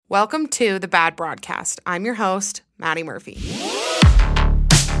Welcome to The Bad Broadcast. I'm your host, Maddie Murphy.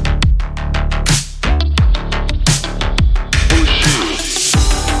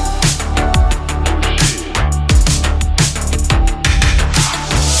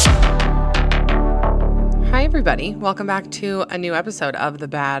 Hi, everybody. Welcome back to a new episode of The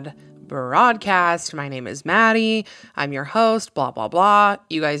Bad Broadcast. My name is Maddie. I'm your host, blah, blah, blah.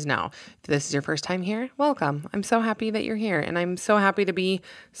 You guys know. If this is your first time here, welcome. I'm so happy that you're here, and I'm so happy to be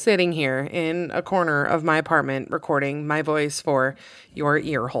sitting here in a corner of my apartment recording my voice for your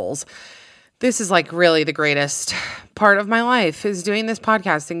ear holes. This is like really the greatest part of my life, is doing this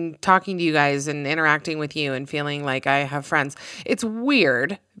podcast and talking to you guys and interacting with you and feeling like I have friends. It's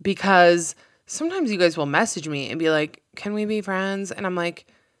weird because sometimes you guys will message me and be like, can we be friends? And I'm like,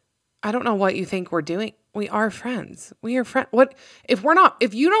 I don't know what you think we're doing. We are friends. We are friends. What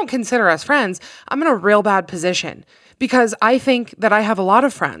if you don't consider us friends, I'm in a real bad position because I think that I have a lot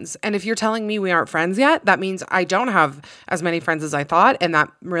of friends. And if you're telling me we aren't friends yet, that means I don't have as many friends as I thought. And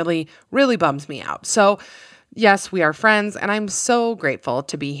that really, really bums me out. So yes, we are friends, and I'm so grateful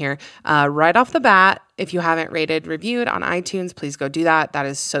to be here. Right off the bat, if you haven't rated, reviewed on iTunes, please go do that. That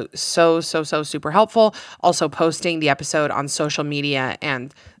is so super helpful. Also posting the episode on social media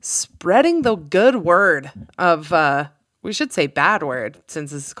and spreading the good word of, we should say bad word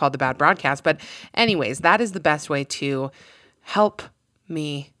since this is called The Bad Broadcast. But anyways, that is the best way to help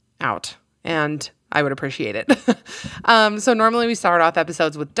me out. And I would appreciate it. So normally we start off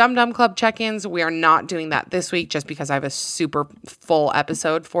episodes with Dum Dum Club check-ins. We are not doing that this week just because I have a super full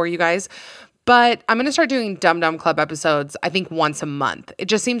episode for you guys. But I'm going to start doing Dum Dum Club episodes, I think, once a month. It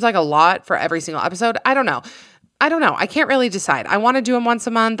just seems like a lot for every single episode. I don't know. I can't really decide. I want to do them once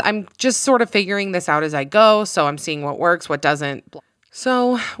a month. I'm just sort of figuring this out as I go. So I'm seeing what works, what doesn't.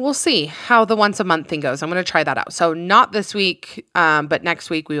 So we'll see how the once a month thing goes. I'm going to try that out. So not this week, but next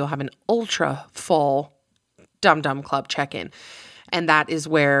week we will have an ultra full Dum Dum Club check-in. And that is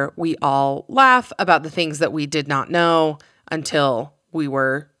where we all laugh about the things that we did not know until we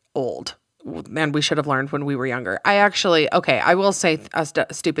were old. And we should have learned when we were younger. I will say a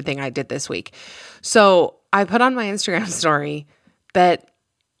stupid thing I did this week. So I put on my Instagram story that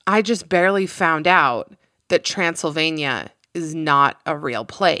I just barely found out that Transylvania is not a real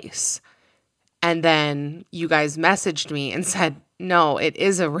place. And then you guys messaged me and said, no, it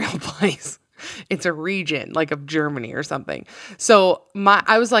is a real place. It's a region like of Germany or something. So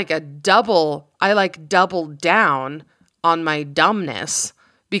I was like doubled down on my dumbness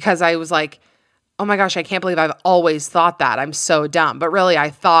because I was like, oh my gosh, I can't believe I've always thought that. I'm so dumb. But really I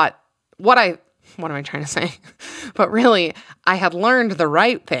thought what am I trying to say? But really, I had learned the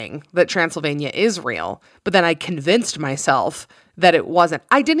right thing, that Transylvania is real, but then I convinced myself that it wasn't.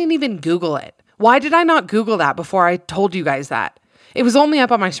 I didn't even Google it. Why did I not Google that before I told you guys that? It was only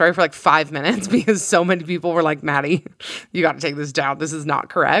up on my story for like 5 minutes because so many people were like, Maddie, you got to take this down. This is not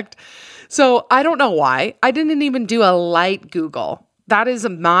correct. So I don't know why. I didn't even do a light Google. That is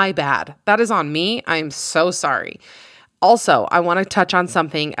my bad. That is on me. I'm so sorry. Also, I want to touch on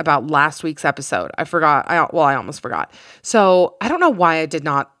something about last week's episode. I almost forgot. So I don't know why I did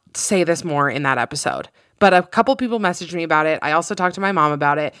not say this more in that episode, but a couple people messaged me about it. I also talked to my mom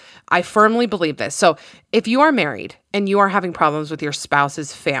about it. I firmly believe this. So if you are married and you are having problems with your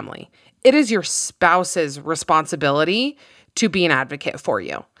spouse's family, it is your spouse's responsibility to be an advocate for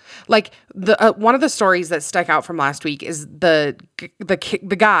you. Like one of the stories that stuck out from last week is the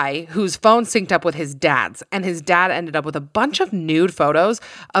guy whose phone synced up with his dad's, and his dad ended up with a bunch of nude photos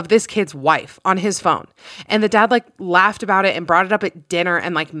of this kid's wife on his phone. And the dad laughed about it and brought it up at dinner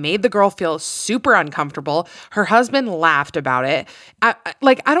and made the girl feel super uncomfortable. Her husband laughed about it. I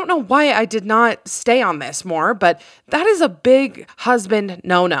don't know why I did not stay on this more, but that is a big husband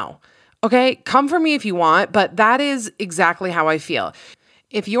no. Okay, come for me if you want, but that is exactly how I feel.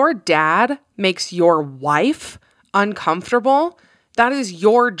 If your dad makes your wife uncomfortable, that is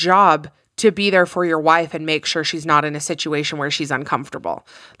your job to be there for your wife and make sure she's not in a situation where she's uncomfortable.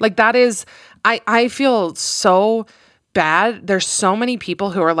 That is, I feel so bad. There's so many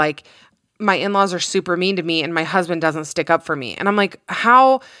people who are like, my in-laws are super mean to me and my husband doesn't stick up for me. And I'm like,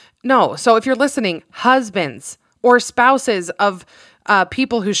 how? No. So if you're listening, husbands or spouses of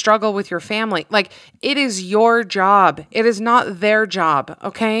people who struggle with your family, it is your job. It is not their job.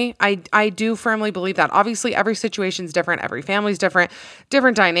 Okay. I do firmly believe that. Obviously every situation's different. Every family's different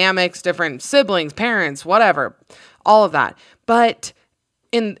dynamics, different siblings, parents, whatever, all of that. But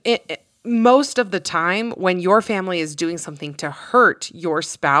most of the time when your family is doing something to hurt your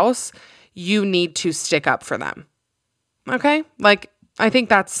spouse, you need to stick up for them. Okay. I think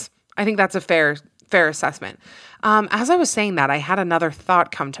that's a fair fair assessment. As I was saying that, I had another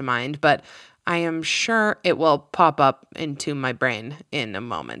thought come to mind, but I am sure it will pop up into my brain in a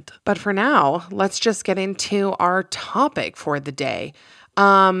moment. But for now, let's just get into our topic for the day.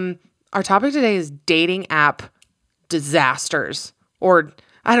 Our topic today is dating app disasters, or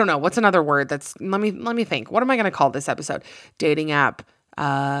I don't know, what's another word that's, let me think. What am I going to call this episode? Dating app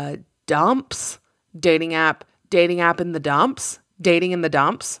dumps? Dating app in the dumps? Dating in the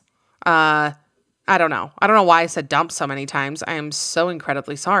dumps? I don't know. I don't know why I said dump so many times. I am so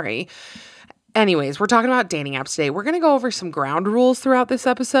incredibly sorry. Anyways, we're talking about dating apps today. We're going to go over some ground rules throughout this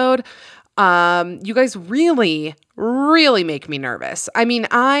episode. You guys really, really make me nervous. I mean,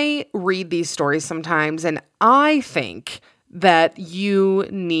 I read these stories sometimes and I think that you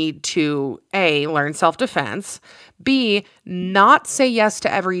need to A, learn self-defense, B, not say yes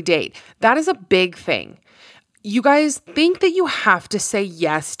to every date. That is a big thing. You guys think that you have to say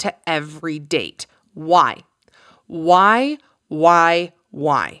yes to every date. Why? Tell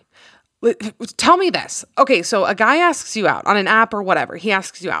me this. Okay, so a guy asks you out on an app or whatever. He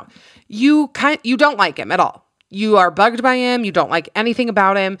asks you out. You don't like him at all. You are bugged by him. You don't like anything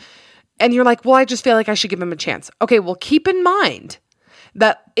about him. And you're like, well, I just feel like I should give him a chance. Okay, well, keep in mind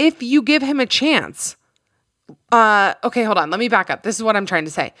that if you give him a chance, okay, hold on. Let me back up. This is what I'm trying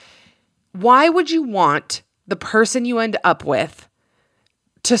to say. Why would you want the person you end up with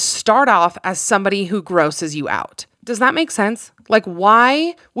to start off as somebody who grosses you out? Does that make sense? Like,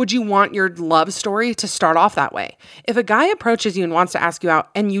 why would you want your love story to start off that way? If a guy approaches you and wants to ask you out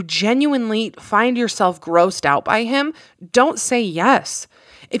and you genuinely find yourself grossed out by him, don't say yes.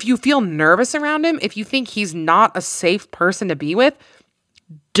 If you feel nervous around him, if you think he's not a safe person to be with,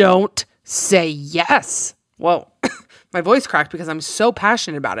 don't say yes. Whoa, my voice cracked because I'm so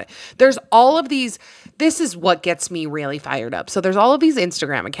passionate about it. There's all of these, this is what gets me really fired up. So there's all of these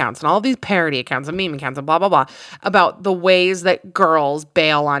Instagram accounts and all of these parody accounts and meme accounts and blah, blah, blah about the ways that girls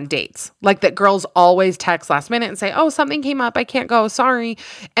bail on dates. Like that girls always text last minute and say, oh, something came up, I can't go, sorry.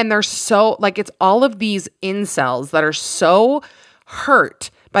 And they're so, like, it's all of these incels that are so hurt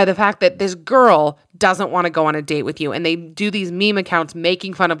by the fact that this girl doesn't want to go on a date with you. And they do these meme accounts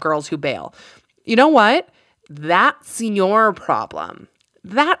making fun of girls who bail. You know what? That's your problem.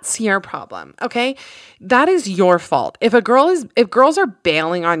 That's your problem. Okay. That is your fault. If girls are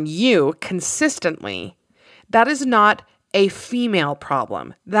bailing on you consistently, that is not a female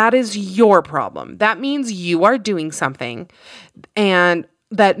problem. That is your problem. That means you are doing something and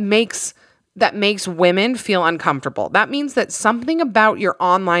that makes women feel uncomfortable. That means that something about your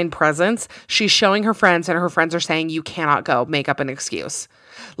online presence, she's showing her friends and her friends are saying you cannot go, make up an excuse.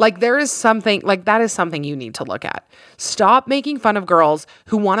 Like there is something, like that is something you need to look at. Stop making fun of girls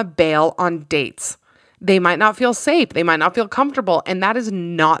who want to bail on dates. They might not feel safe. They might not feel comfortable. And that is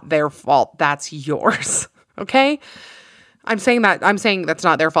not their fault. That's yours. Okay? I'm saying that's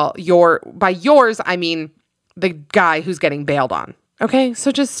not their fault. By yours, I mean the guy who's getting bailed on. Okay,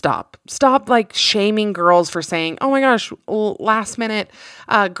 so just stop. Stop like shaming girls for saying, oh my gosh, last minute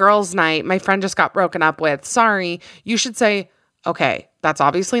girls' night, my friend just got broken up with. Sorry. You should say, okay, that's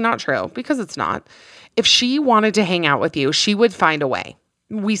obviously not true because it's not. If she wanted to hang out with you, she would find a way.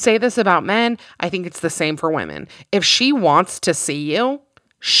 We say this about men. I think it's the same for women. If she wants to see you,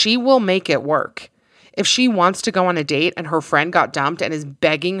 she will make it work. If she wants to go on a date and her friend got dumped and is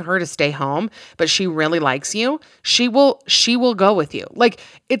begging her to stay home, but she really likes you, she will go with you. Like,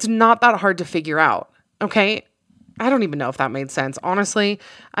 it's not that hard to figure out, okay? I don't even know if that made sense. Honestly,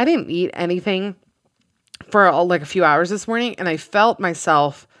 I didn't eat anything for like a few hours this morning, and I felt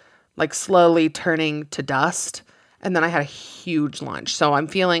myself like slowly turning to dust. And then I had a huge lunch. So I'm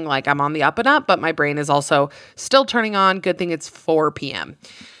feeling like I'm on the up and up, but my brain is also still turning on. Good thing it's 4 p.m.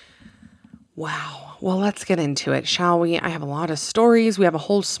 Wow. Well, let's get into it, shall we? I have a lot of stories. We have a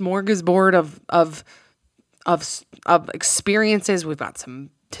whole smorgasbord of experiences. We've got some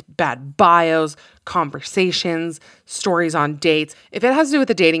bad bios, conversations, stories on dates. If it has to do with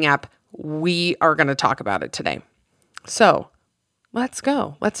the dating app, we are going to talk about it today. So let's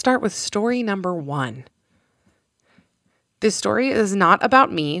go. Let's start with story number 1. This story is not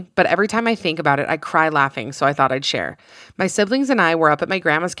about me, but every time I think about it, I cry laughing, so I thought I'd share. My siblings and I were up at my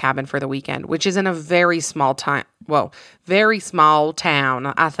grandma's cabin for the weekend, which is in a very small town. Very small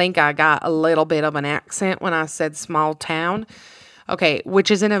town. I think I got a little bit of an accent when I said small town. Okay,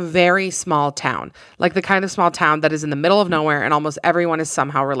 which is in a very small town, like the kind of small town that is in the middle of nowhere and almost everyone is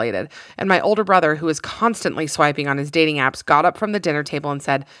somehow related. And my older brother, who is constantly swiping on his dating apps, got up from the dinner table and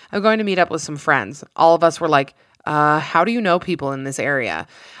said, I'm going to meet up with some friends. All of us were like, how do you know people in this area?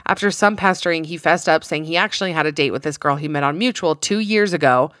 After some pestering, he fessed up saying he actually had a date with this girl he met on Mutual 2 years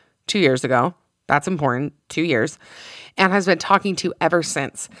ago. 2 years ago. That's important. 2 years. And has been talking to ever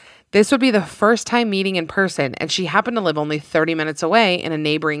since. This would be the first time meeting in person, and she happened to live only 30 minutes away in a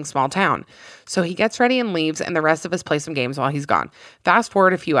neighboring small town. So he gets ready and leaves, and the rest of us play some games while he's gone. Fast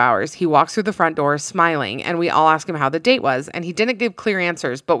forward a few hours, he walks through the front door smiling, and we all ask him how the date was, and he didn't give clear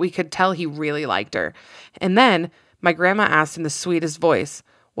answers, but we could tell he really liked her. And then my grandma asked in the sweetest voice,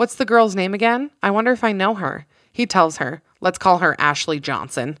 "What's the girl's name again? I wonder if I know her." He tells her, "Let's call her Ashley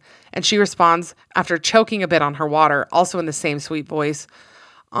Johnson." And she responds, after choking a bit on her water, also in the same sweet voice,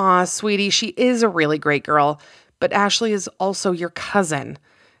 "Aw, sweetie, she is a really great girl, but Ashley is also your cousin."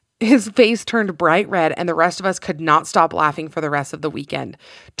 His face turned bright red, and the rest of us could not stop laughing for the rest of the weekend.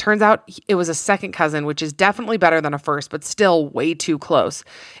 Turns out it was a second cousin, which is definitely better than a first, but still way too close.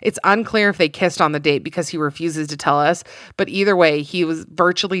 It's unclear if they kissed on the date because he refuses to tell us, but either way, he was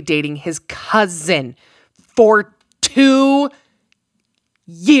virtually dating his cousin for 2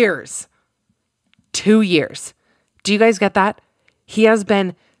 years. 2 years. Do you guys get that? He has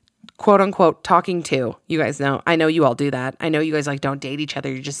been, quote unquote, talking to, you guys know, I know you all do that. I know you guys like don't date each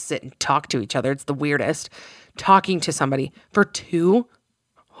other. You just sit and talk to each other. It's the weirdest. Talking to somebody for 2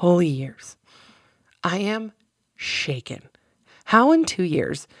 whole years. I am shaken. How in 2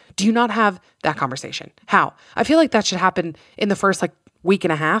 years do you not have that conversation? How? I feel like that should happen in the first week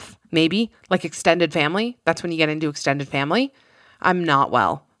and a half, maybe, like extended family. That's when you get into extended family. I'm not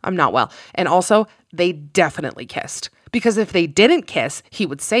well. And also, they definitely kissed. Because if they didn't kiss, he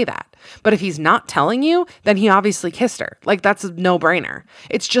would say that. But if he's not telling you, then he obviously kissed her. That's a no-brainer.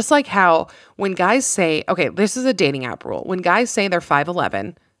 It's just like how when guys say, okay, this is a dating app rule. When guys say they're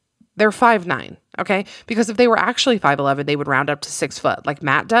 5'11", they're 5'9", okay? Because if they were actually 5'11", they would round up to 6 foot like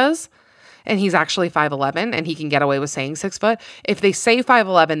Matt does. And he's actually 5'11", and he can get away with saying 6 foot. If they say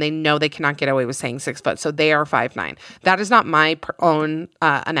 5'11", they know they cannot get away with saying 6 foot. So they are 5'9". That is not my own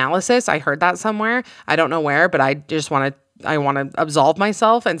analysis. I heard that somewhere. I don't know where, but I want to absolve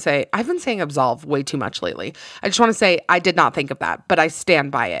myself and say, I've been saying absolve way too much lately. I just want to say I did not think of that, but I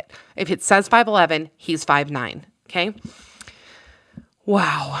stand by it. If it says 5'11", he's 5'9", okay?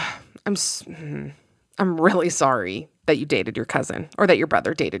 Wow. I'm really sorry that you dated your cousin, or that your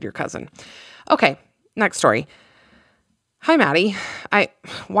brother dated your cousin. Okay, next story. Hi, Maddie.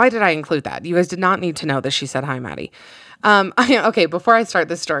 Why did I include that? You guys did not need to know that she said, "Hi, Maddie." Okay, before I start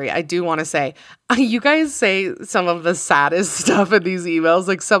this story, I do want to say, you guys say some of the saddest stuff in these emails.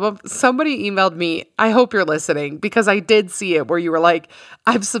 Somebody emailed me, I hope you're listening, because I did see it where you were like,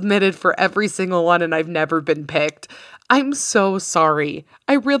 "I've submitted for every single one and I've never been picked." I'm so sorry.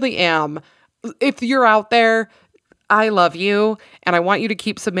 I really am. If you're out there, I love you and I want you to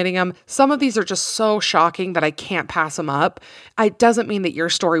keep submitting them. Some of these are just so shocking that I can't pass them up. It doesn't mean that your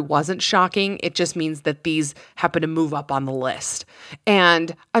story wasn't shocking. It just means that these happen to move up on the list.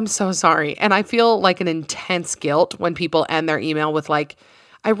 And I'm so sorry. And I feel like an intense guilt when people end their email with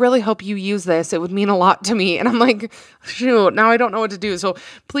 "I really hope you use this. It would mean a lot to me." And I'm like, shoot, now I don't know what to do. So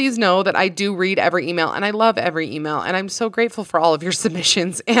please know that I do read every email and I love every email. And I'm so grateful for all of your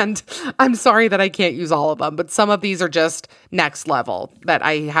submissions. And I'm sorry that I can't use all of them, but some of these are just next level that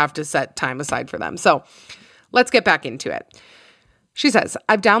I have to set time aside for them. So let's get back into it. She says,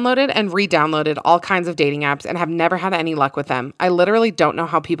 "I've downloaded and re-downloaded all kinds of dating apps and have never had any luck with them. I literally don't know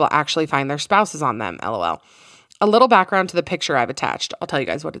how people actually find their spouses on them, LOL. A little background to the picture I've attached. I'll tell you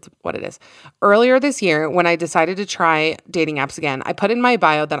guys what it is. Earlier this year, when I decided to try dating apps again, I put in my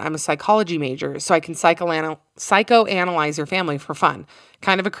bio that I'm a psychology major so I can psychoanalyze your family for fun.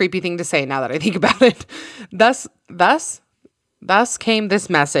 Kind of a creepy thing to say now that I think about it. Thus came this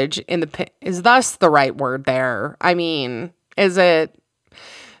message in the... Is thus the right word there? I mean, is it...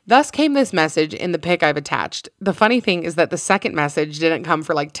 Thus came this message in the pic I've attached. The funny thing is that the second message didn't come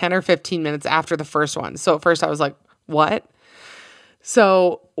for 10 or 15 minutes after the first one. So at first I was like, what?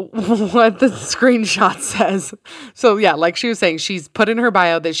 So what the screenshot says. So yeah, like she was saying, she's put in her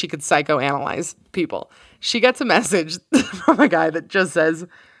bio that she could psychoanalyze people. She gets a message from a guy that just says,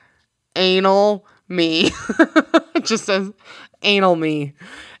 "Anal me." It just says, "Anal me."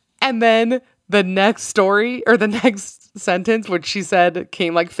 And then the next story, or the next sentence, which she said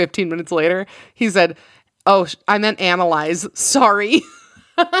came 15 minutes later, he said, "Oh, I meant analyze. Sorry."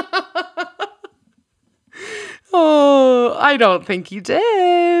 Oh, I don't think he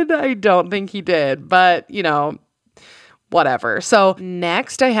did. But, whatever. So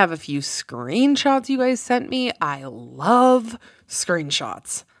next I have a few screenshots you guys sent me. I love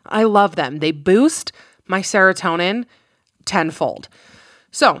screenshots. I love them. They boost my serotonin tenfold.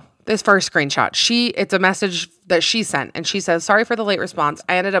 So this first screenshot, it's a message that she sent, and she says, "Sorry for the late response.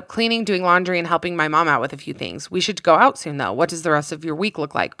 I ended up cleaning, doing laundry, and helping my mom out with a few things. We should go out soon, though. What does the rest of your week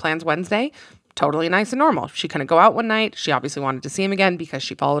look like? Plans Wednesday?" totally nice and normal. She couldn't go out one night. She obviously wanted to see him again because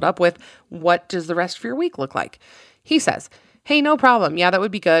she followed up with, what does the rest of your week look like? He says, hey, no problem. Yeah, that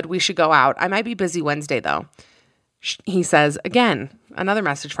would be good. We should go out. I might be busy Wednesday though. He says, again, another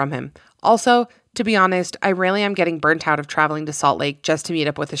message from him. Also, to be honest, I really am getting burnt out of traveling to Salt Lake just to meet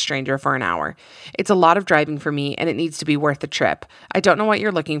up with a stranger for an hour. It's a lot of driving for me and it needs to be worth the trip. I don't know what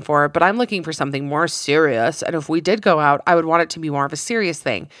you're looking for, but I'm looking for something more serious. And if we did go out, I would want it to be more of a serious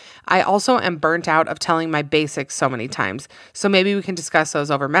thing. I also am burnt out of telling my basics so many times. So maybe we can discuss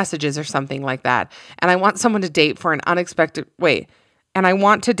those over messages or something like that. And I want someone to date for an unexpected, and I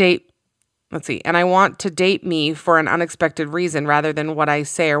want to date me for an unexpected reason rather than what I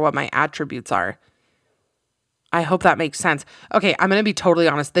say or what my attributes are. I hope that makes sense. Okay, I'm going to be totally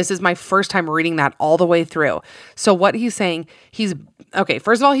honest. This is my first time reading that all the way through. So what he's saying,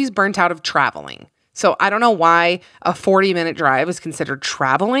 first of all, he's burnt out of traveling. So I don't know why a 40-minute drive is considered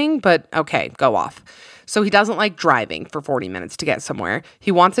traveling, but okay, go off. So he doesn't like driving for 40 minutes to get somewhere.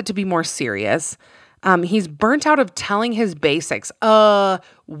 He wants it to be more serious. He's burnt out of telling his basics.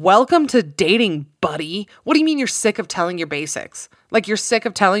 Welcome to dating, buddy. What do you mean you're sick of telling your basics? Like you're sick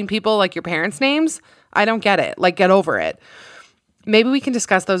of telling people like your parents' names? I don't get it. Like, get over it. Maybe we can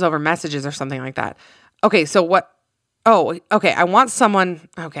discuss those over messages or something like that. Okay, so what? Oh, okay. I want someone.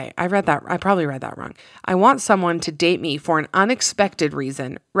 Okay, I probably read that wrong. I want someone to date me for an unexpected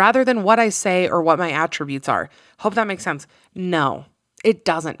reason rather than what I say or what my attributes are. Hope that makes sense. No. It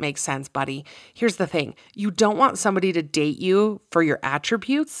doesn't make sense, buddy. Here's the thing. You don't want somebody to date you for your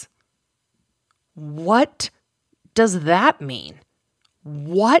attributes? What does that mean?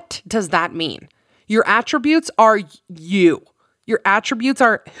 What does that mean? Your attributes are you. Your attributes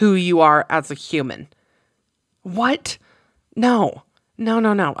are who you are as a human. What? No.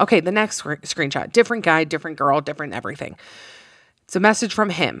 Okay, the next screenshot. Different guy, different girl, different everything. It's a message from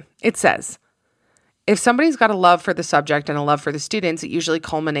him. It says, if somebody's got a love for the subject and a love for the students, it usually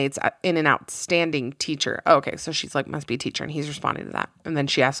culminates in an outstanding teacher. Oh, okay, so she's like, must be a teacher, and he's responding to that. And then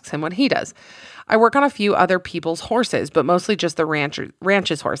she asks him what he does. I work on a few other people's horses, but mostly just the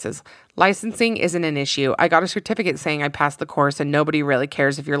ranch's horses. Licensing isn't an issue. I got a certificate saying I passed the course, and nobody really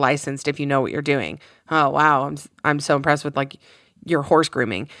cares if you're licensed if you know what you're doing. Oh, wow, I'm so impressed with like your horse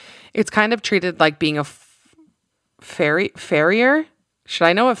grooming. It's kind of treated like being a farrier. Should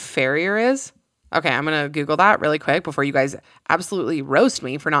I know what farrier is? Okay, I'm going to Google that really quick before you guys absolutely roast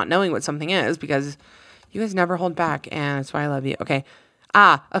me for not knowing what something is, because you guys never hold back, and that's why I love you. Okay.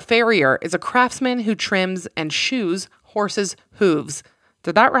 A farrier is a craftsman who trims and shoes horses' hooves.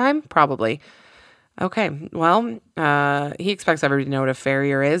 Did that rhyme? Probably. Okay, well, he expects everybody to know what a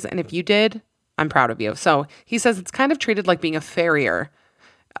farrier is, and if you did, I'm proud of you. So he says it's kind of treated like being a farrier.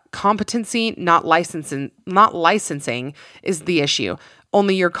 Competency, not licensing is the issue.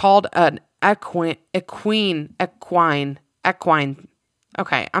 Only you're called an equine.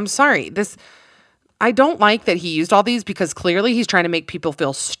 Okay, I'm sorry. I don't like that he used all these because clearly he's trying to make people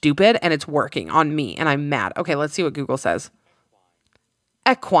feel stupid and it's working on me and I'm mad. Okay, let's see what Google says.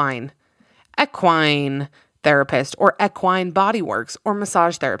 Equine therapist or equine bodyworks or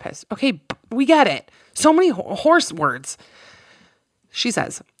massage therapist. Okay, we get it. So many horse words.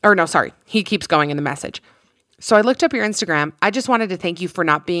 He keeps going in the message. So I looked up your Instagram. I just wanted to thank you for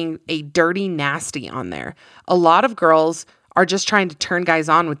not being a dirty nasty on there. A lot of girls are just trying to turn guys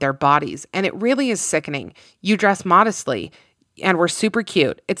on with their bodies, and it really is sickening. You dress modestly, and we're super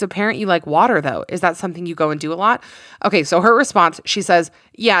cute. It's apparent you like water, though. Is that something you go and do a lot? Okay, so her response, she says,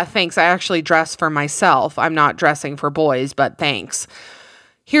 yeah, thanks. I actually dress for myself. I'm not dressing for boys, but thanks.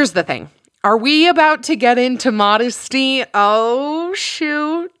 Here's the thing. Are we about to get into modesty? Oh,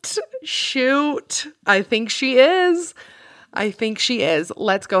 shoot. I think she is.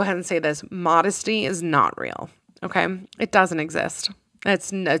 Let's go ahead and say this. Modesty is not real. Okay? It doesn't exist.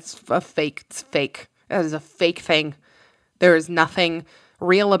 It's a fake. It's fake. It is a fake thing. There is nothing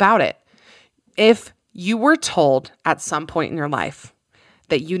real about it. If you were told at some point in your life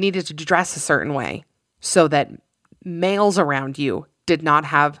that you needed to dress a certain way so that males around you did not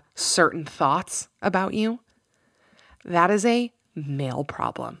have certain thoughts about you, that is a male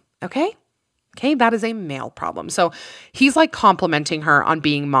problem. Okay, that is a male problem. So he's like complimenting her on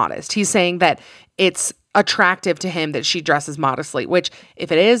being modest. He's saying that it's attractive to him that she dresses modestly, which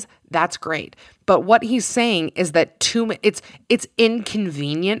if it is, that's great. But what he's saying is that it's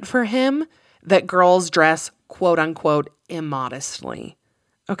inconvenient for him that girls dress quote unquote immodestly.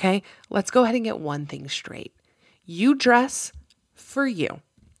 Okay, let's go ahead and get one thing straight. You dress for you.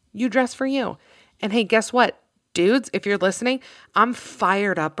 You dress for you. And hey, guess what? Dudes, if you're listening, I'm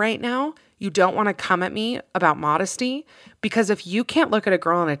fired up right now. You don't want to come at me about modesty because if you can't look at a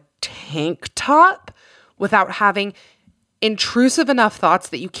girl in a tank top without having intrusive enough thoughts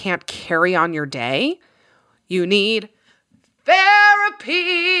that you can't carry on your day, you need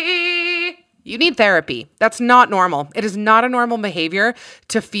therapy. You need therapy. That's not normal. It is not a normal behavior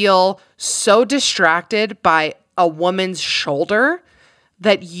to feel so distracted by a woman's shoulder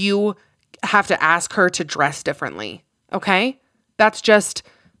that you have to ask her to dress differently. Okay? That's just,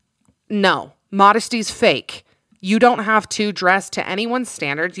 no. Modesty's fake. You don't have to dress to anyone's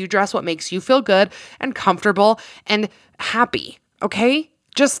standards. You dress what makes you feel good and comfortable and happy. Okay?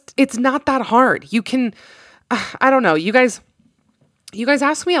 Just, it's not that hard. You can, I don't know. You guys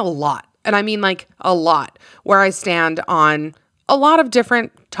ask me a lot. And I mean like a lot, where I stand on a lot of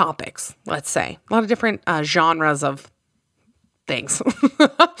different topics, let's say. A lot of different genres of things.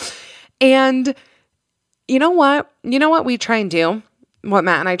 And you know what? You know what we try and do? What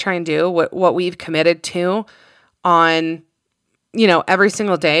Matt and I try and do, what we've committed to on, every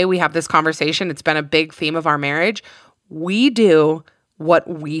single day we have this conversation. It's been a big theme of our marriage. We do what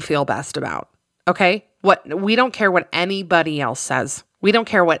we feel best about. Okay? We don't care what anybody else says. We don't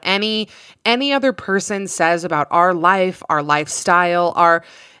care what any other person says about our life, our lifestyle, our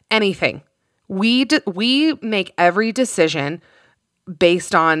anything. We make every decision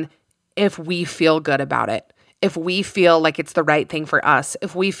based on if we feel good about it, if we feel like it's the right thing for us,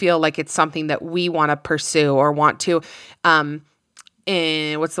 if we feel like it's something that we want to pursue or want to,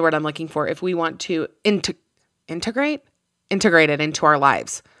 what's the word I'm looking for? If we want to integrate it into our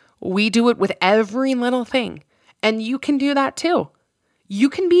lives. We do it with every little thing. And you can do that too. You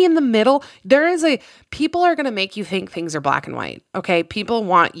can be in the middle. People are going to make you think things are black and white. Okay. People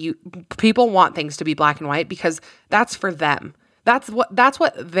want things to be black and white because that's for them. That's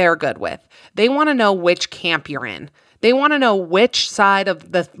what they're good with. They want to know which camp you're in. They want to know which side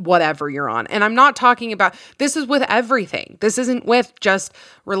of the whatever you're on. And I'm not talking about, this is with everything. This isn't with just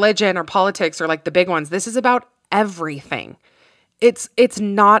religion or politics or like the big ones. This is about everything. It's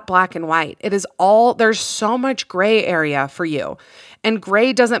not black and white. It is all, there's so much gray area for you. And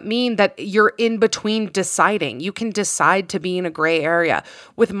gray doesn't mean that you're in between deciding. You can decide to be in a gray area.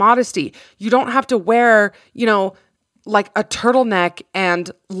 With modesty, you don't have to wear, like a turtleneck and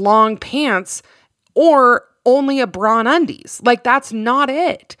long pants or only a bra and undies. Like that's not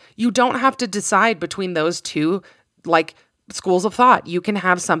it. You don't have to decide between those two like schools of thought. You can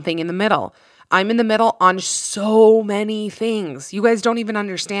have something in the middle. I'm in the middle on so many things. You guys don't even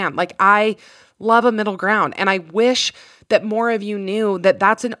understand. Like I love a middle ground and I wish that more of you knew that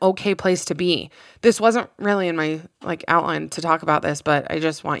that's an okay place to be. This wasn't really in my outline to talk about this, but I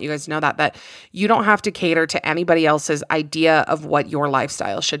just want you guys to know that you don't have to cater to anybody else's idea of what your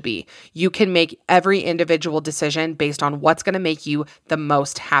lifestyle should be. You can make every individual decision based on what's going to make you the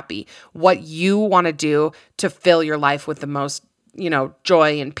most happy, what you want to do to fill your life with the most,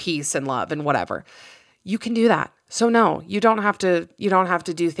 joy and peace and love and whatever. You can do that. So no, you don't have to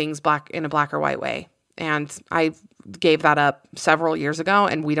do things in a black or white way. And I gave that up several years ago,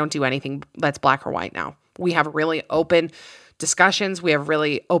 and we don't do anything that's black or white now. We have really open discussions. We have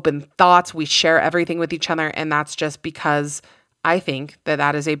really open thoughts. We share everything with each other. And that's just because I think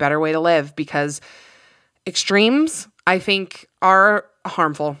that is a better way to live, because extremes, I think, are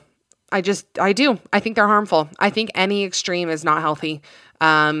harmful. I do. I think they're harmful. I think any extreme is not healthy.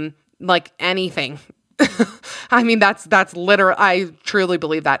 Like anything. I mean, that's literal. I truly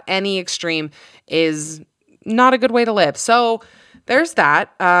believe that any extreme is not a good way to live. So there's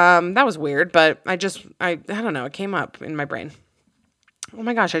that. That was weird, but I don't know. It came up in my brain. Oh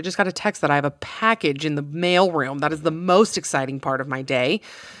my gosh. I just got a text that I have a package in the mail room. That is the most exciting part of my day.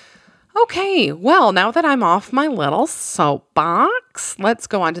 Okay. Well, now that I'm off my little soapbox, let's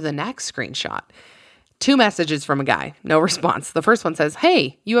go on to the next screenshot. 2 messages from a guy. No response. The first one says,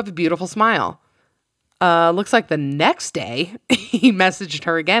 "Hey, you have a beautiful smile." Looks like the next day he messaged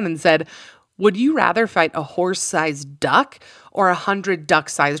her again and said, "Would you rather fight a horse-sized duck or 100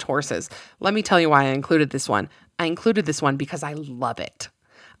 duck-sized horses?" Let me tell you why I included this one. I included this one because I love it.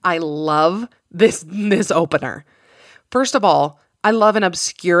 I love this opener. First of all, I love an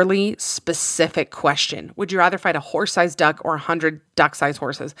obscurely specific question. Would you rather fight a horse-sized duck or 100 duck-sized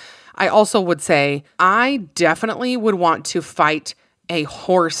horses? I also would say I definitely would want to fight a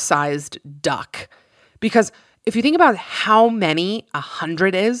horse-sized duck. Because if you think about how many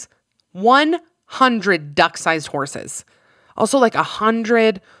 100 is, 100 duck-sized horses. Also like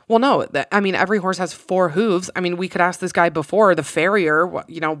 100, well, no, every horse has 4 hooves. I mean, we could ask this guy before, the farrier,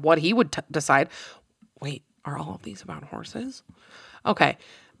 what he would decide. Wait, are all of these about horses? Okay.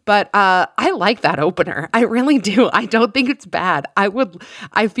 But I like that opener. I really do. I don't think it's bad.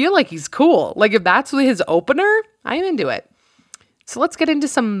 I feel like he's cool. Like if that's his opener, I'm into it. So let's get into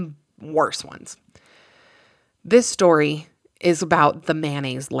some worse ones. This story is about the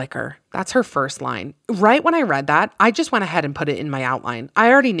mayonnaise liquor. That's her first line. Right when I read that, I just went ahead and put it in my outline. I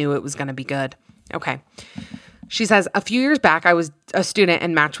already knew it was going to be good. Okay. She says, a few years back, I was a student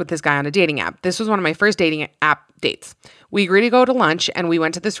and matched with this guy on a dating app. This was one of my first dating app dates. We agreed to go to lunch and we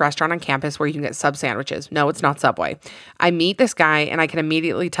went to this restaurant on campus where you can get sub sandwiches. No, it's not Subway. I meet this guy and I can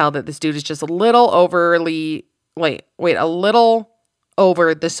immediately tell that this dude is just a little over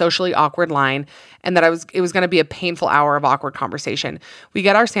the socially awkward line, and that it was going to be a painful hour of awkward conversation. We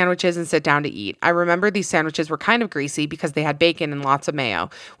get our sandwiches and sit down to eat. I remember these sandwiches were kind of greasy because they had bacon and lots of mayo,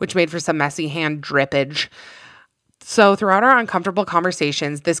 which made for some messy hand drippage. So throughout our uncomfortable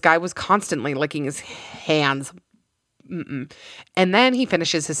conversations, this guy was constantly licking his hands. And then he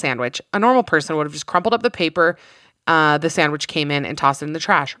finishes his sandwich. A normal person would have just crumpled up the paper the sandwich came in and tossed it in the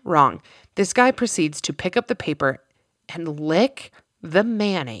trash. Wrong. This guy proceeds to pick up the paper and lick the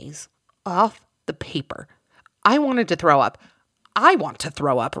mayonnaise off the paper. I wanted to throw up. I want to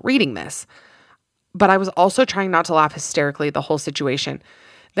throw up reading this. But I was also trying not to laugh hysterically at the whole situation.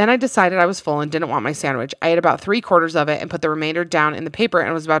 Then I decided I was full and didn't want my sandwich. I ate about 3/4 of it and put the remainder down in the paper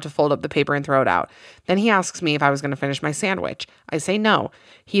and was about to fold up the paper and throw it out. Then he asks me if I was going to finish my sandwich. I say no.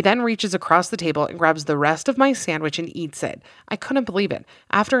 He then reaches across the table and grabs the rest of my sandwich and eats it. I couldn't believe it.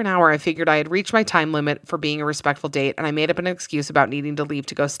 After an hour, I figured I had reached my time limit for being a respectful date, and I made up an excuse about needing to leave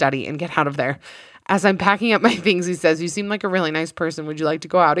to go study and get out of there. As I'm packing up my things, he says, "You seem like a really nice person. Would you like to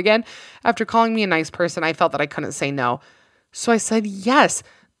go out again?" After calling me a nice person, I felt that I couldn't say no. So I said yes.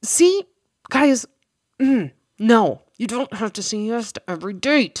 See, guys, no, you don't have to say yes to every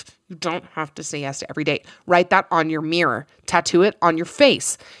date. You don't have to say yes to every date. Write that on your mirror. Tattoo it on your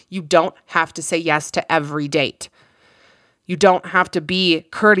face. You don't have to say yes to every date. You don't have to be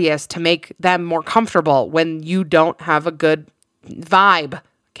courteous to make them more comfortable when you don't have a good vibe,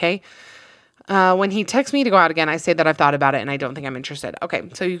 okay? When he texts me to go out again, I say that I've thought about it and I don't think I'm interested. Okay,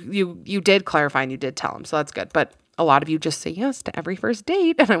 so you did clarify and you did tell him, so that's good. But a lot of you just say yes to every first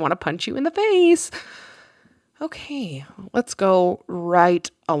date, and I want to punch you in the face. Okay, let's go right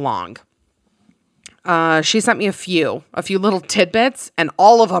along. She sent me a few little tidbits, and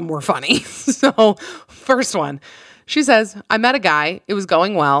all of them were funny. So, first one, she says, I met a guy. It was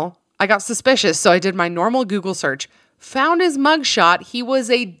going well. I got suspicious, so I did my normal Google search. Found his mugshot. He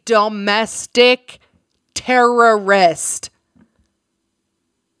was a domestic terrorist.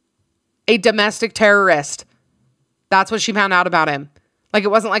 A domestic terrorist. That's what she found out about him. Like, it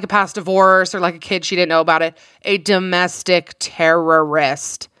wasn't like a past divorce or like a kid she didn't know about it. A domestic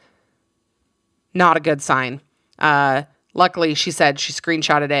terrorist. Not a good sign. Luckily, she said she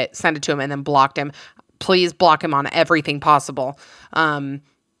screenshotted it, sent it to him, and then blocked him. Please block him on everything possible.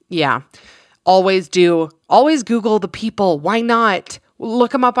 Yeah. Always Google the people. Why not?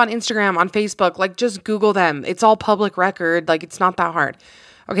 Look them up on Instagram, on Facebook. Like, just Google them. It's all public record. Like, it's not that hard.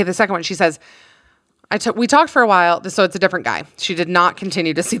 Okay, the second one, she says, we talked for a while, so it's a different guy. She did not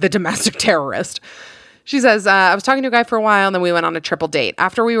continue to see the domestic terrorist. She says, I was talking to a guy for a while, and then we went on a triple date.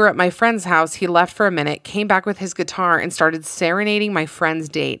 After we were at my friend's house, he left for a minute, came back with his guitar, and started serenading my friend's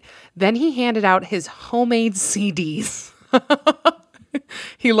date. Then he handed out his homemade CDs.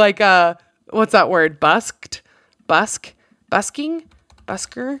 He what's that word? Busking?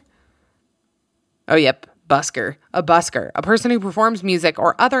 Busker? Oh, yep. Busker. A busker. A person who performs music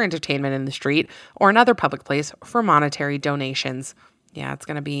or other entertainment in the street or another public place for monetary donations. Yeah, it's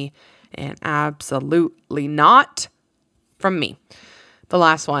going to be an absolutely not from me. The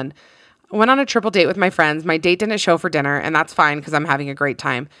last one. I went on a triple date with my friends. My date didn't show for dinner, and that's fine because I'm having a great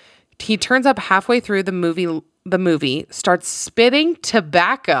time. He turns up halfway through the movie, starts spitting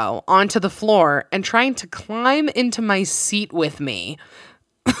tobacco onto the floor and trying to climb into my seat with me.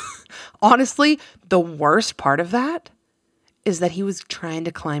 Honestly, the worst part of that is that he was trying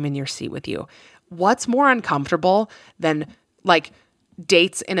to climb in your seat with you. What's more uncomfortable than like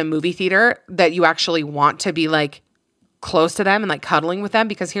dates in a movie theater that you actually want to be like close to them and like cuddling with them?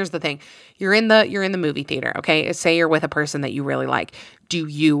 Because here's the thing. You're in the movie theater, okay? Say you're with a person that you really like. Do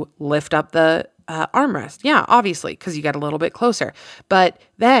you lift up the armrest? Yeah, obviously, because you get a little bit closer. But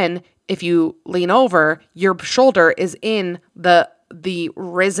then if you lean over, your shoulder is in the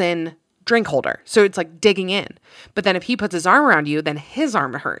risen drink holder. So it's like digging in. But then if he puts his arm around you, then his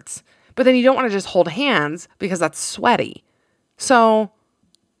arm hurts. But then you don't want to just hold hands because that's sweaty. So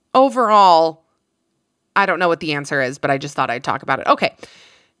overall, I don't know what the answer is, but I just thought I'd talk about it. Okay.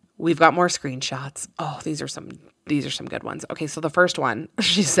 We've got more screenshots. Oh, these are some good ones. Okay. So the first one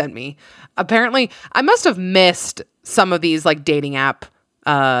she sent me, apparently I must have missed some of these like dating app,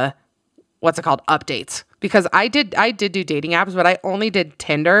 updates, because I did do dating apps, but I only did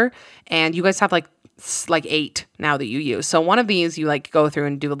Tinder, and you guys have like 8 now that you use. So one of these you like go through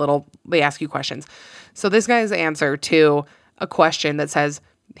and do they ask you questions. So this guy's answer to a question that says,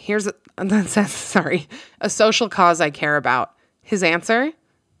 a social cause I care about. His answer,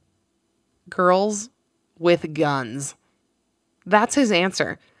 girls with guns. That's his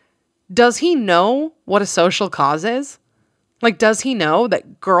answer. Does he know what a social cause is? Like, does he know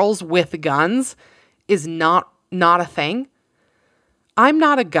that girls with guns is not a thing? I'm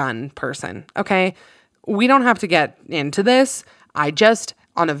not a gun person, okay? We don't have to get into this. I just,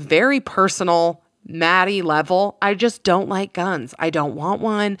 on a very personal, Maddie level, I just don't like guns. I don't want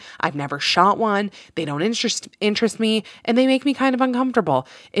one. I've never shot one. They don't interest me, and they make me kind of uncomfortable.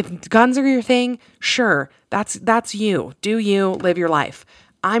 If guns are your thing, sure, that's you. Do you live your life?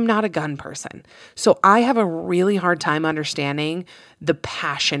 I'm not a gun person. So I have a really hard time understanding the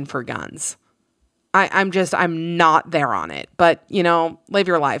passion for guns. I'm not there on it, but live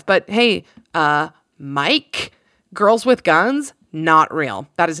your life. But hey, Mike, girls with guns, not real.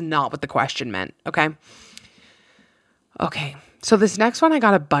 That is not what the question meant. Okay. So this next one, I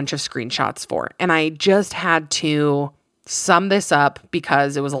got a bunch of screenshots for, and I just had to sum this up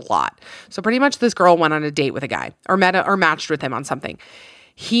because it was a lot. So pretty much this girl went on a date with a guy or matched with him on something.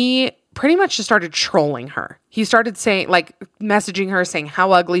 He pretty much just started trolling her. He started saying, like, messaging her saying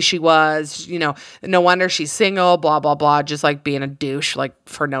how ugly she was, no wonder she's single, blah, blah, blah, just like being a douche, like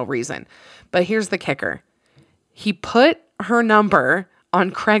for no reason. But here's the kicker. He put her number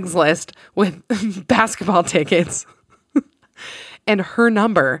on Craigslist with basketball tickets and her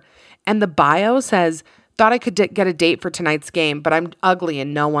number. And the bio says, thought I could get a date for tonight's game, but I'm ugly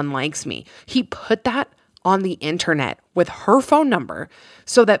and no one likes me. He put that on the internet with her phone number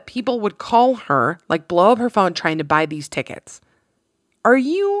so that people would call her, like blow up her phone trying to buy these tickets. Are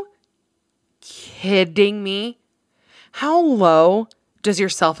you kidding me? How low does your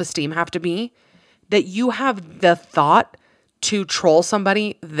self-esteem have to be that you have the thought to troll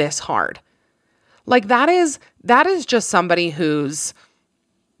somebody this hard? Like that is just somebody who's,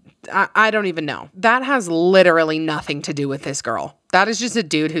 I don't even know. That has literally nothing to do with this girl. That is just a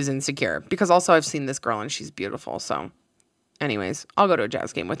dude who's insecure, because also I've seen this girl and she's beautiful. So anyways, I'll go to a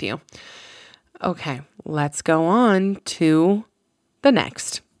Jazz game with you. Okay, let's go on to the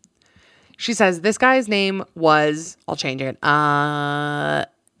next. She says this guy's name was, I'll change it.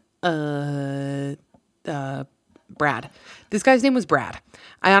 Brad. This guy's name was Brad.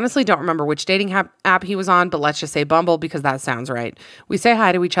 I honestly don't remember which dating app he was on, but let's just say Bumble because that sounds right. We say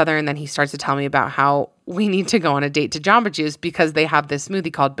hi to each other, and then he starts to tell me about how we need to go on a date to Jamba Juice because they have this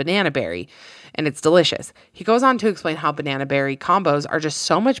smoothie called Banana Berry, and it's delicious. He goes on to explain how banana berry combos are just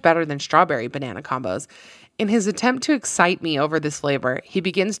so much better than strawberry banana combos. In his attempt to excite me over this flavor, he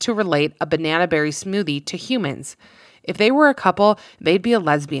begins to relate a banana berry smoothie to humans. If they were a couple, they'd be a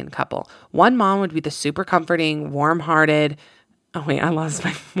lesbian couple. One mom would be the super comforting, warm-hearted,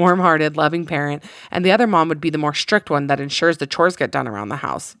 loving parent, and the other mom would be the more strict one that ensures the chores get done around the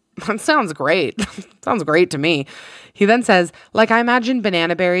house. That sounds great. Sounds great to me. He then says, I imagine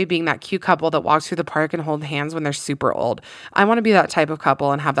Banana Berry being that cute couple that walks through the park and hold hands when they're super old. I want to be that type of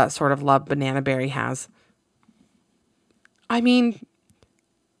couple and have that sort of love Banana Berry has. I mean,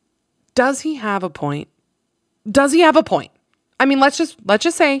 does he have a point? Does he have a point? I mean, let's just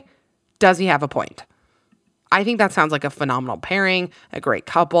say, does he have a point? I think that sounds like a phenomenal pairing, a great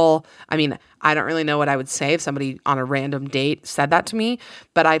couple. I mean, I don't really know what I would say if somebody on a random date said that to me,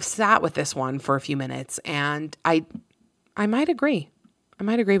 but I've sat with this one for a few minutes and I might agree. I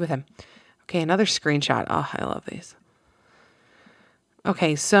might agree with him. Okay, another screenshot. Oh, I love these.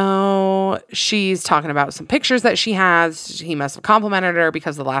 Okay, so she's talking about some pictures that she has. He must have complimented her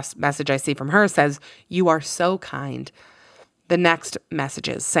because the last message I see from her says, "You are so kind." The next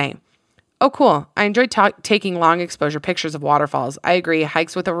messages say, "Oh, cool. I enjoyed taking long exposure pictures of waterfalls. I agree.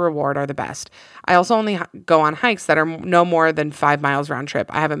 Hikes with a reward are the best. I also only go on hikes that are no more than 5 miles round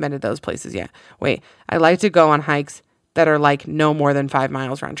trip. I haven't been to those places yet. Wait, I like to go on hikes that are no more than 5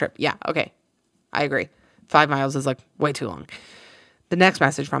 miles round trip. Yeah, okay. I agree. 5 miles is way too long." The next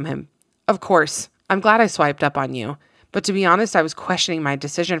message from him, "Of course, I'm glad I swiped up on you. But to be honest, I was questioning my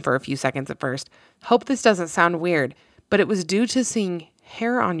decision for a few seconds at first. Hope this doesn't sound weird, but it was due to seeing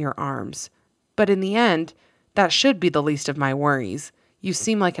hair on your arms. But in the end, that should be the least of my worries. You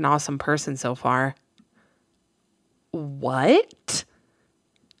seem like an awesome person so far." What?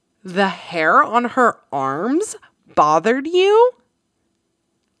 The hair on her arms bothered you?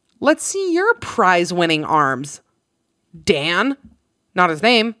 Let's see your prize-winning arms. Dan? Not his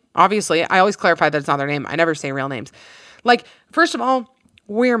name, obviously. I always clarify that it's not their name. I never say real names. First of all,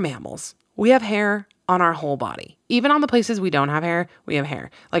 we're mammals. We have hair on our whole body. Even on the places we don't have hair, we have hair.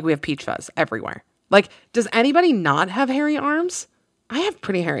 Like we have peach fuzz everywhere. Like, does anybody not have hairy arms? I have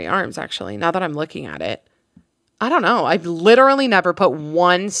pretty hairy arms, actually, now that I'm looking at it. I don't know. I've literally never put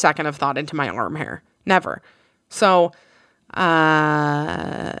 1 second of thought into my arm hair. Never. So,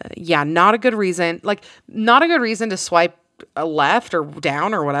 yeah, not a good reason. Like, not a good reason to swipe left or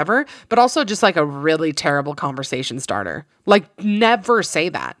down or whatever, but also just like a really terrible conversation starter. Like, never say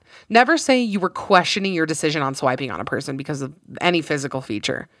that. Never say you were questioning your decision on swiping on a person because of any physical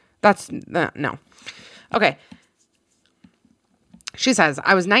feature. That's, no. Okay. She says,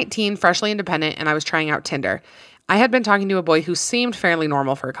 I was 19, freshly independent, and I was trying out Tinder. I had been talking to a boy who seemed fairly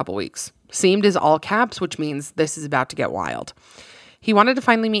normal for a couple weeks. Seemed is all caps, which means this is about to get wild. He wanted to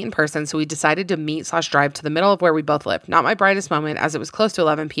finally meet in person, so we decided to meet/drive to the middle of where we both lived. Not my brightest moment, as it was close to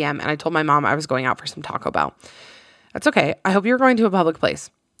 11 p.m., and I told my mom I was going out for some Taco Bell. That's okay. I hope you're going to a public place.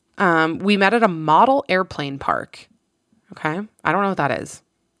 We met at a model airplane park. Okay? I don't know what that is.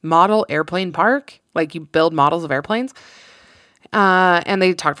 Model airplane park? Like you build models of airplanes? And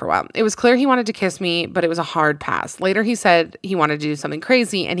they talked for a while. It was clear he wanted to kiss me, but it was a hard pass. Later, he said he wanted to do something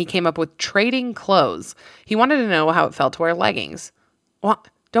crazy, and he came up with trading clothes. He wanted to know how it felt to wear leggings. Well,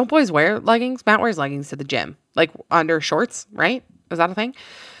 don't boys wear leggings? Matt wears leggings to the gym, like under shorts, right? Is that a thing?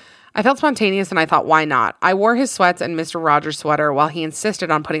 I felt spontaneous, and I thought, why not? I wore his sweats and Mr. Rogers sweater while he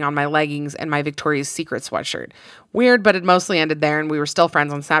insisted on putting on my leggings and my Victoria's Secret sweatshirt. Weird, but it mostly ended there, and we were still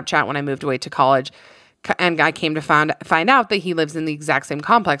friends on Snapchat when I moved away to college. And I came to find out that he lives in the exact same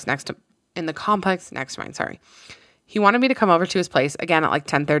complex next to mine. Sorry. He wanted me to come over to his place again at like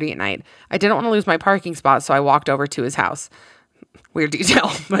 10:30 at night. I didn't want to lose my parking spot, so I walked over to his house. Weird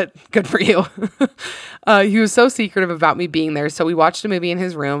detail, but good for you. He was so secretive about me being there, so we watched a movie in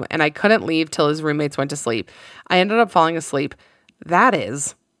his room, and I couldn't leave till his roommates went to sleep. I ended up falling asleep. That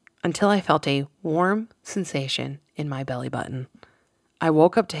is, until I felt a warm sensation in my belly button. I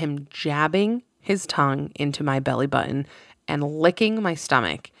woke up to him jabbing his tongue into my belly button and licking my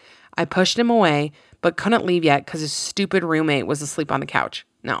stomach. I pushed him away, but couldn't leave yet because his stupid roommate was asleep on the couch.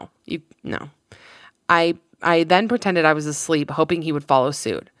 No. I then pretended I was asleep, hoping he would follow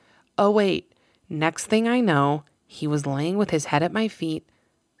suit. Oh, wait. Next thing I know, he was laying with his head at my feet,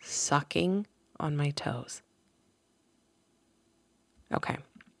 sucking on my toes. Okay.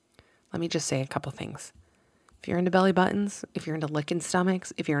 Let me just say a couple things. If you're into belly buttons, if you're into licking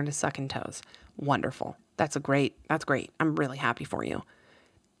stomachs, if you're into sucking toes, wonderful. That's great. I'm really happy for you.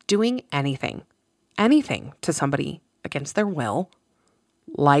 Doing anything to somebody against their will,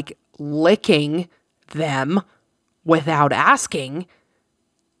 like licking them without asking,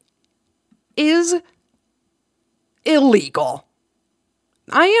 is illegal.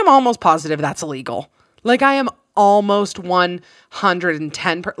 I am almost positive that's illegal. Like I am almost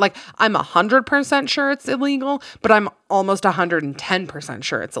 110, like I'm 100% sure it's illegal, but I'm almost 110%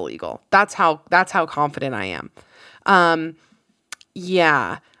 sure it's illegal. That's how confident I am.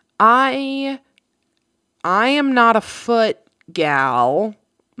 Yeah, I am not a foot gal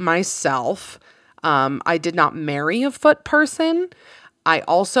myself. I did not marry a foot person. I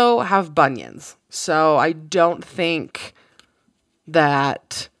also have bunions, so I don't think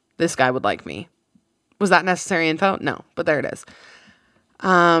that this guy would like me. Was that necessary info? No, but there it is.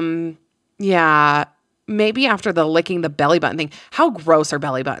 Yeah, maybe after the licking the belly button thing. How gross are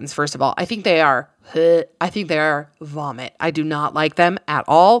belly buttons, first of all? I think they are vomit. I do not like them at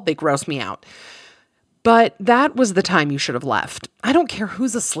all. They gross me out. But that was the time you should have left. I don't care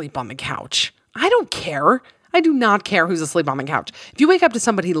who's asleep on the couch. I don't care. I do not care who's asleep on the couch. If you wake up to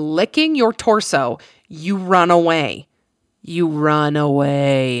somebody licking your torso, you run away. You run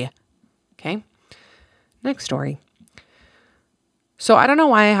away. Okay? Next story. So I don't know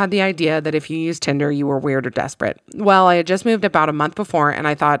why I had the idea that if you use Tinder, you were weird or desperate. Well, I had just moved about a month before and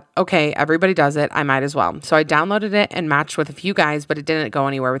I thought, okay, everybody does it. I might as well. So I downloaded it and matched with a few guys, but it didn't go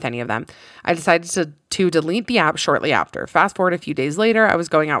anywhere with any of them. I decided to delete the app shortly after. Fast forward a few days later, I was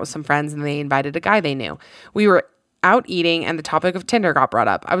going out with some friends and they invited a guy they knew. We were out eating and the topic of Tinder got brought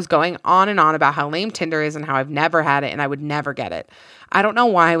up. I was going on and on about how lame Tinder is and how I've never had it and I would never get it. I don't know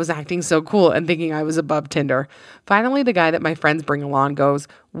why I was acting so cool and thinking I was above Tinder. Finally, the guy that my friends bring along goes,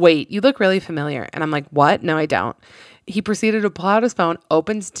 "Wait, you look really familiar." And I'm like, "What? No, I don't." He proceeded to pull out his phone,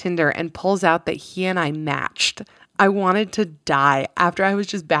 opens Tinder, and pulls out that he and I matched. I wanted to die after I was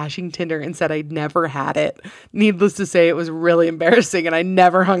just bashing Tinder and said I'd never had it. Needless to say, it was really embarrassing and I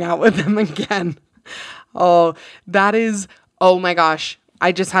never hung out with him again. Oh, oh my gosh.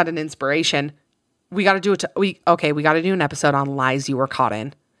 I just had an inspiration. We got to do we got to do an episode on lies you were caught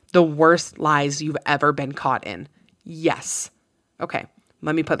in. The worst lies you've ever been caught in. Yes. Okay.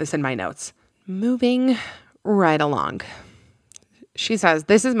 Let me put this in my notes. Moving right along. She says,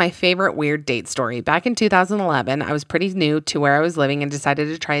 this is my favorite weird date story. Back in 2011, I was pretty new to where I was living and decided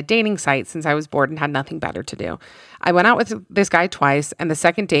to try a dating site since I was bored and had nothing better to do. I went out with this guy twice, and the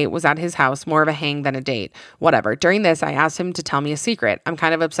second date was at his house, more of a hang than a date. Whatever. During this, I asked him to tell me a secret. I'm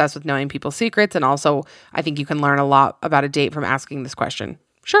kind of obsessed with knowing people's secrets, and also I think you can learn a lot about a date from asking this question.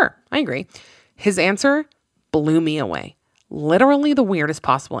 Sure, I agree. His answer blew me away. Literally the weirdest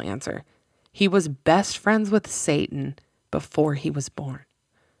possible answer. He was best friends with Satan before he was born.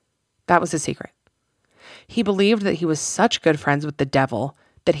 That was his secret. He believed that he was such good friends with the devil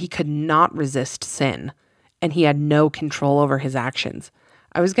that he could not resist sin, and he had no control over his actions.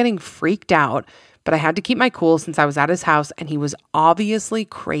 I was getting freaked out, but I had to keep my cool since I was at his house and he was obviously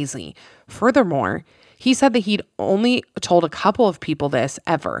crazy. Furthermore, he said that he'd only told a couple of people this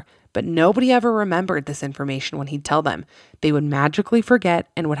ever, but nobody ever remembered this information when he'd tell them. They would magically forget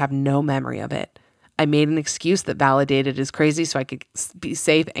and would have no memory of it. I made an excuse that validated his crazy so I could be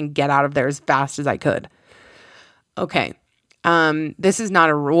safe and get out of there as fast as I could. Okay. This is not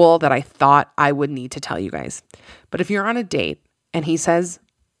a rule that I thought I would need to tell you guys. But if you're on a date and he says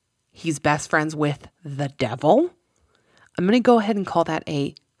he's best friends with the devil, I'm going to go ahead and call that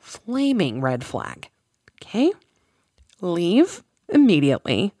a flaming red flag. Okay? Leave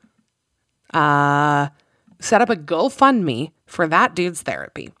immediately. Set up a GoFundMe for that dude's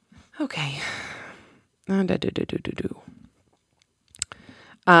therapy. Okay. Okay,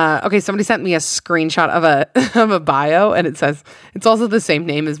 somebody sent me a screenshot of a bio, and it says it's also the same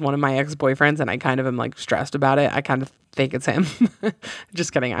name as one of my ex-boyfriends, and I kind of am like stressed about it. I kind of think it's him.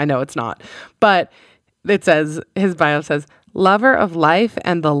 Just kidding. I know it's not. But it says, his bio says, lover of life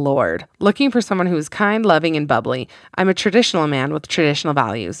and the Lord, looking for someone who is kind, loving, and bubbly. I'm a traditional man with traditional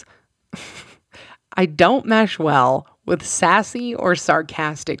values. I don't mesh well with sassy or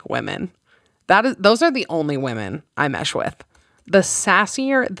sarcastic women. Those are the only women I mesh with. The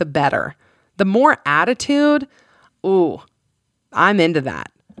sassier, the better. The more attitude, ooh, I'm into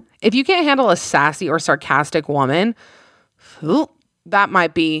that. If you can't handle a sassy or sarcastic woman, that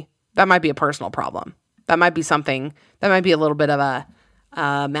might be a personal problem. That might be something, that might be a little bit of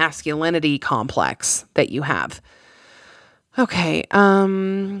a masculinity complex that you have. Okay,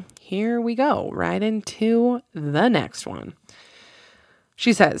 here we go, right into the next one.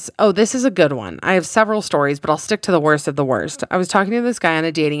 She says, oh, this is a good one. I have several stories, but I'll stick to the worst of the worst. I was talking to this guy on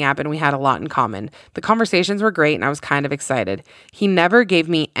a dating app and we had a lot in common. The conversations were great and I was kind of excited. He never gave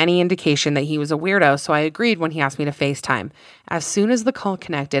me any indication that he was a weirdo, so I agreed when he asked me to FaceTime. As soon as the call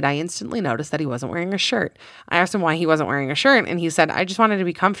connected, I instantly noticed that he wasn't wearing a shirt. I asked him why he wasn't wearing a shirt and he said, I just wanted to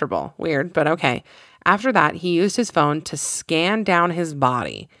be comfortable. Weird, but okay. After that, he used his phone to scan down his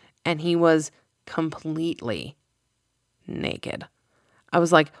body and he was completely naked. I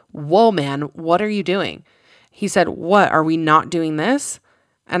was like, whoa, man, what are you doing? He said, what? Are we not doing this?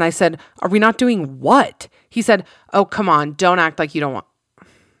 And I said, are we not doing what? He said, oh, come on. Don't act like you don't want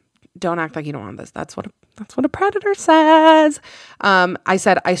this. That's what a predator says. I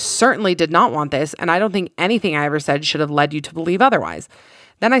said, I certainly did not want this. And I don't think anything I ever said should have led you to believe otherwise.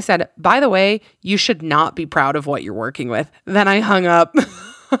 Then I said, by the way, you should not be proud of what you're working with. Then I hung up.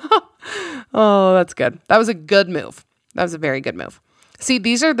 Oh, that's good. That was a good move. That was a very good move. See,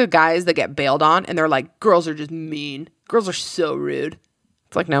 these are the guys that get bailed on and they're like, girls are just mean. Girls are so rude.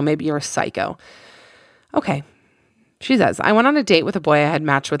 It's like, no, maybe you're a psycho. Okay. She says, I went on a date with a boy I had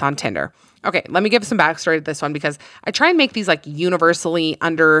matched with on Tinder. Okay, let me give some backstory to this one because I try and make these like universally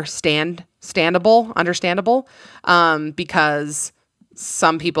understandable, because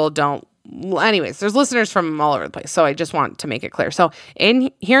some people don't. Anyways, there's listeners from all over the place, so I just want to make it clear. So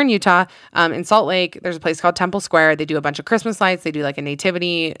here in Utah, in Salt Lake, there's a place called Temple Square. They do a bunch of Christmas lights. They do like a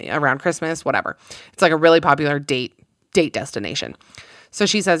nativity around Christmas, whatever. It's like a really popular date destination. So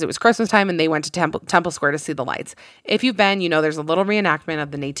she says it was Christmas time and they went to Temple Square to see the lights. If you've been, you know there's a little reenactment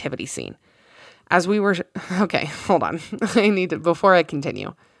of the nativity scene. As we were, okay, hold on. Before I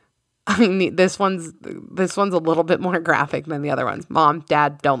continue. This one's a little bit more graphic than the other ones. Mom,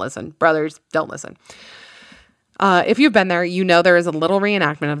 Dad, don't listen. Brothers, don't listen. If you've been there, you know there is a little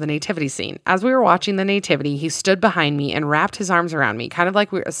reenactment of the nativity scene. As we were watching the nativity, he stood behind me and wrapped his arms around me, kind of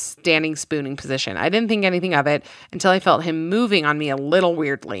like we were a standing spooning position. I didn't think anything of it until I felt him moving on me a little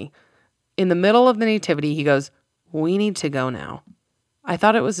weirdly. In the middle of the nativity, he goes, we need to go now. I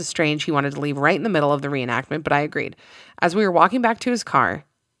thought it was strange he wanted to leave right in the middle of the reenactment, but I agreed. As we were walking back to his car,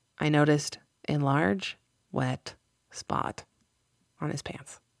 I noticed a large, wet spot on his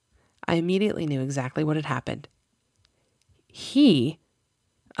pants. I immediately knew exactly what had happened.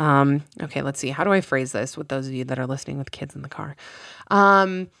 Okay, let's see. How do I phrase this with those of you that are listening with kids in the car?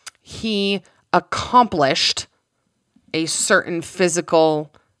 he accomplished a certain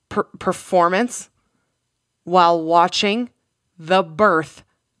physical performance while watching the birth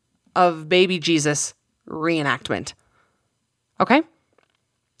of baby Jesus reenactment. Okay?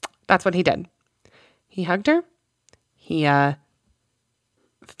 That's what he did. He hugged her. He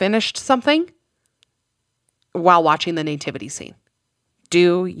finished something while watching the nativity scene.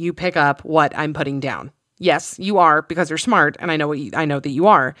 Do you pick up what I'm putting down? Yes, you are, because you're smart, and I know that you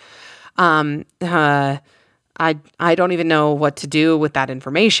are. I don't even know what to do with that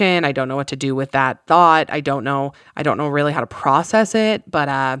information. I don't know what to do with that thought. I don't know really how to process it,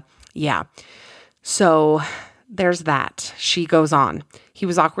 but yeah. So there's that. She goes on. He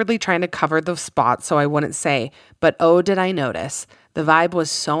was awkwardly trying to cover the spot so I wouldn't say, but oh, did I notice. The vibe was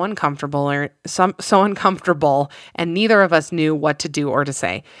so uncomfortable, and neither of us knew what to do or to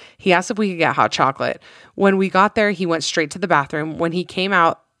say. He asked if we could get hot chocolate. When we got there, he went straight to the bathroom. When he came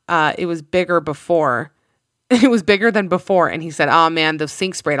out, it was bigger than before, and he said, "Oh man, the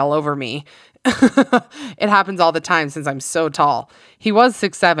sink sprayed all over me." It happens all the time since I'm so tall. He was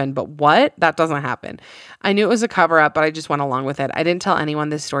 6'7", but what? That doesn't happen. I knew it was a cover up, but I just went along with it. I didn't tell anyone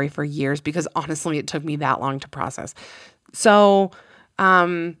this story for years because honestly, it took me that long to process. So,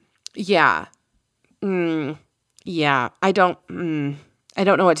 yeah. Yeah, I don't know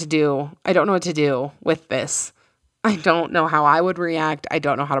what to do. I don't know what to do with this. I don't know how I would react. I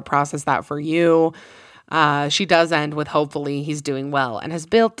don't know how to process that for you. She does end with hopefully he's doing well and has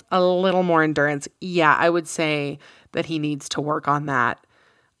built a little more endurance. Yeah, I would say that he needs to work on that.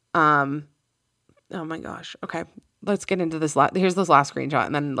 Oh my gosh. Okay, let's get into this. Here's this last screenshot,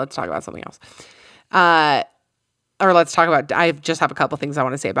 and then let's talk about something else. Or let's talk about, I just have a couple things I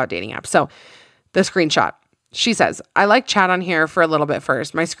want to say about dating apps. So the screenshot, she says, I like chat on here for a little bit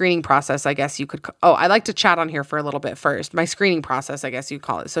first. My screening process, I guess you could, I like to chat on here for a little bit first. My screening process, I guess you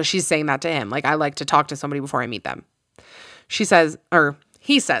call it. So she's saying that to him. Like, I like to talk to somebody before I meet them. She says, or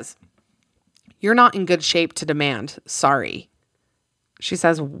he says, you're not in good shape to demand. Sorry. She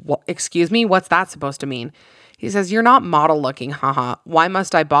says, excuse me? What's that supposed to mean? He says, you're not model looking. Haha. Why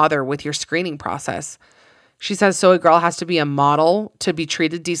must I bother with your screening process? She says, so a girl has to be a model to be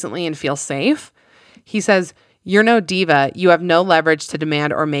treated decently and feel safe? He says, you're no diva. You have no leverage to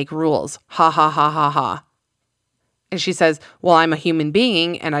demand or make rules. Ha ha ha ha ha. And she says, well, I'm a human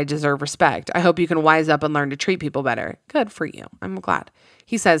being and I deserve respect. I hope you can wise up and learn to treat people better. Good for you. I'm glad.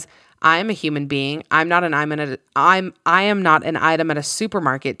 He says, I am a human being. I am not an item at a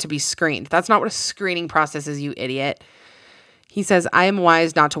supermarket to be screened. That's not what a screening process is, you idiot. He says, I am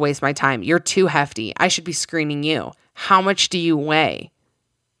wise not to waste my time. You're too hefty. I should be screening you. How much do you weigh?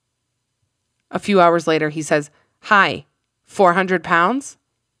 A few hours later, he says, hi, 400 pounds?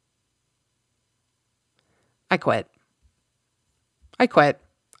 I quit. I quit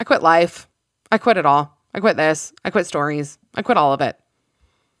life. I quit it all. I quit this. I quit stories. I quit all of it.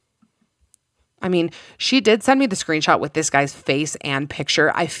 I mean, she did send me the screenshot with this guy's face and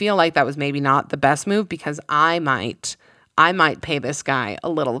picture. I feel like that was maybe not the best move because I might pay this guy a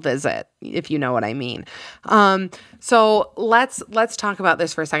little visit, if you know what I mean. So let's talk about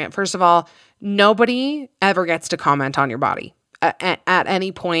this for a second. First of all, nobody ever gets to comment on your body at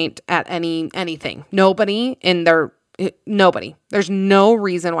any point, at anything. Nobody. There's no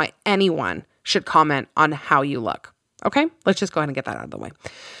reason why anyone should comment on how you look. Okay, let's just go ahead and get that out of the way.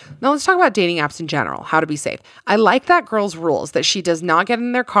 Now let's talk about dating apps in general, how to be safe. I like that girl's rules, that she does not get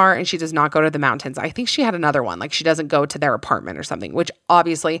in their car and she does not go to the mountains. I think she had another one, like she doesn't go to their apartment or something, which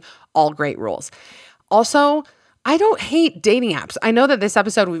obviously all great rules. Also, I don't hate dating apps. I know that this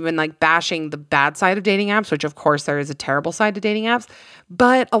episode we've been like bashing the bad side of dating apps, which of course there is a terrible side to dating apps,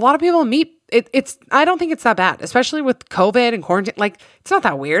 but a lot of people meet I don't think it's that bad, especially with COVID and quarantine. Like, it's not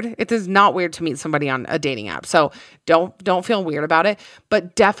that weird. It is not weird to meet somebody on a dating app. So don't feel weird about it.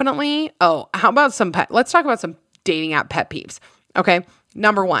 But definitely, how about let's talk about some dating app pet peeves. Okay.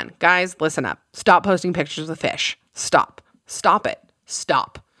 Number one, guys, listen up. Stop posting pictures of fish. Stop it.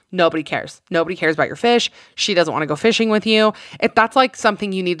 Stop. Nobody cares. Nobody cares about your fish. She doesn't want to go fishing with you. That's like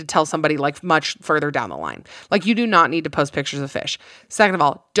something you need to tell somebody like much further down the line. Like, you do not need to post pictures of fish. Second of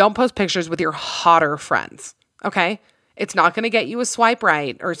all, don't post pictures with your hotter friends. Okay? It's not going to get you a swipe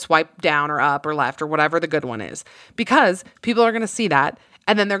right or swipe down or up or left or whatever the good one is, because people are going to see that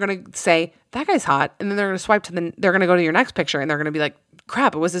and then they're going to say, that guy's hot. And then they're going to swipe they're going to go to your next picture and they're going to be like,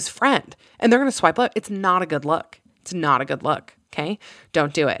 crap, it was his friend. And they're going to swipe left. It's not a good look. It's not a good look. Okay.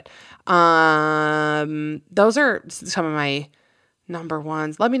 Don't do it. Those are some of my number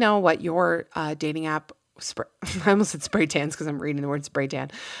ones. Let me know what your dating app, I almost said spray tans because I'm reading the word spray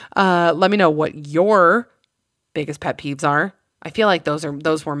tan. Let me know what your biggest pet peeves are. I feel like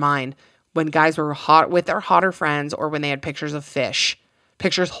those were mine when guys were hot with their hotter friends or when they had pictures of fish,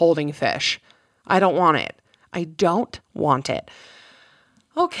 pictures holding fish. I don't want it. I don't want it.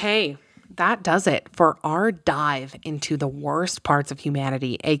 Okay, that does it for our dive into the worst parts of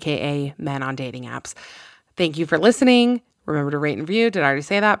humanity, aka men on dating apps. Thank you for listening. Remember to rate and review. Did I already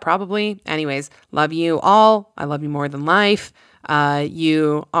say that? Probably. Anyways, love you all. I love you more than life.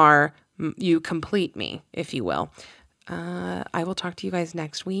 You complete me, if you will. I will talk to you guys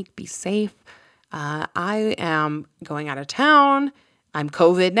next week. Be safe. I am going out of town. I'm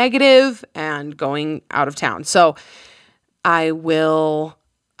COVID negative and going out of town. So I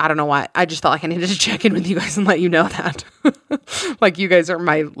don't know why. I just felt like I needed to check in with you guys and let you know that. Like you guys are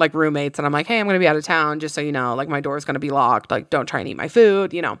my like roommates and I'm like, hey, I'm going to be out of town just so you know, like my door's going to be locked. Like don't try and eat my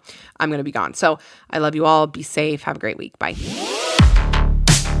food. I'm going to be gone. So I love you all. Be safe. Have a great week. Bye.